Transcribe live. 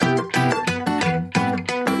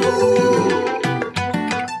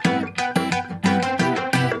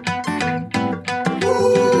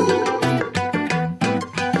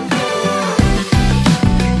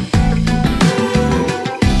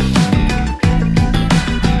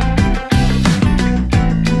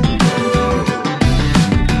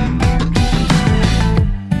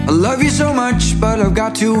love you so much, but I've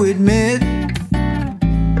got to admit,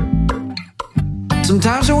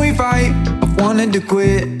 sometimes when we fight, I've wanted to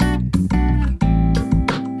quit.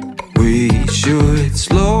 We should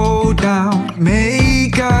slow down,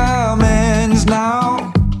 make amends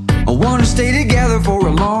now. I wanna stay together for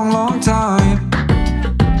a long, long time.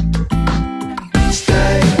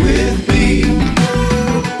 Stay with me.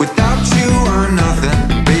 Without you I'm nothing,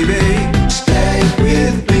 baby. Stay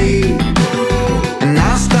with me, and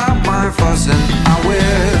I'll stop my fussing. I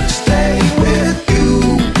will stay with you.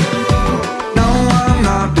 No, I'm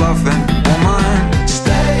not bluffing, woman.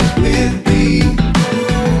 Stay with me.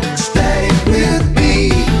 Stay with me.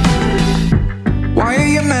 Why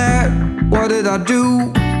are you mad? What did I do?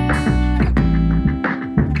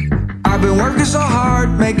 I've been working so hard,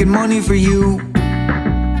 making money for you.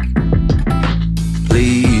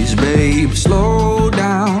 Please, babe, slow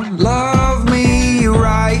down. Love me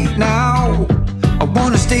right now. I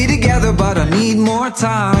wanna stay together, but I need more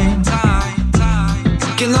time.